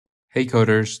Hey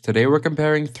coders, today we're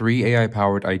comparing three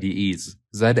AI-powered IDEs,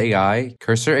 Zed Ai,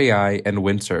 Cursor AI, and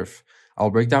Windsurf. I'll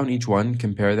break down each one,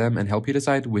 compare them, and help you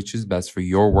decide which is best for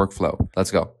your workflow.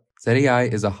 Let's go. Zed Ai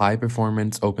is a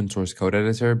high-performance open-source code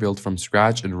editor built from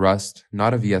scratch in Rust,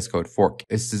 not a VS Code fork.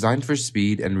 It's designed for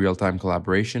speed and real-time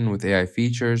collaboration with AI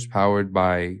features powered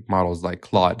by models like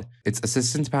Claude. Its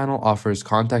assistance panel offers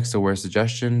context-aware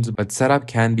suggestions, but setup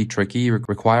can be tricky,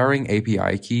 requiring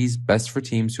API keys, best for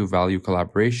teams who value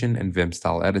collaboration and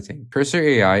Vim-style editing. Cursor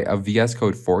AI, a VS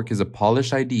Code fork, is a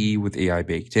polished IDE with AI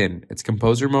baked in. Its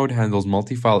composer mode handles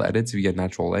multi-file edits via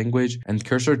natural language, and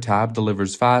Cursor Tab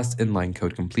delivers fast inline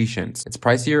code completion. It's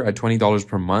pricier at $20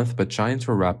 per month, but shines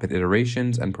for rapid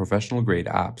iterations and professional-grade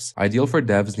apps. Ideal for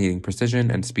devs needing precision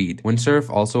and speed. Windsurf,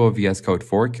 also a VS Code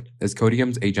fork, is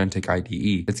Codium's agentic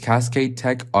IDE. Its Cascade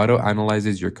Tech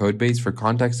auto-analyzes your codebase for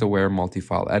context-aware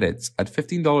multi-file edits. At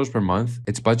 $15 per month,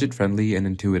 it's budget-friendly and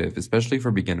intuitive, especially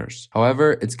for beginners.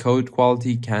 However, its code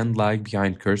quality can lag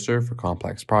behind Cursor for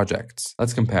complex projects.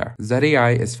 Let's compare. Zed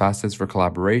Ai is fastest for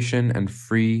collaboration and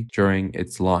free during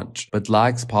its launch, but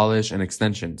lags polish and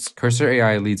extensions. Cursor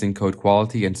AI leads in code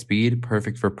quality and speed,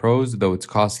 perfect for pros, though it's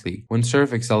costly.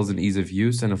 Windsurf excels in ease of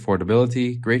use and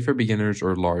affordability, great for beginners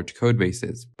or large code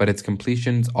bases, but its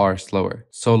completions are slower.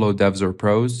 Solo devs or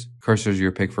pros, Cursor's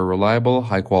your pick for reliable,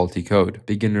 high-quality code.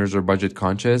 Beginners or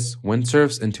budget-conscious,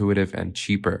 Windsurf's intuitive and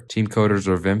cheaper. Team coders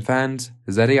or Vim fans,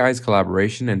 Zed Ai's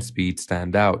collaboration and speed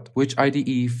stand out. Which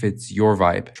IDE fits your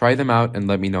vibe? Try them out and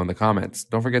let me know in the comments.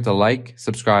 Don't forget to like,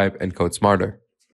 subscribe, and code smarter.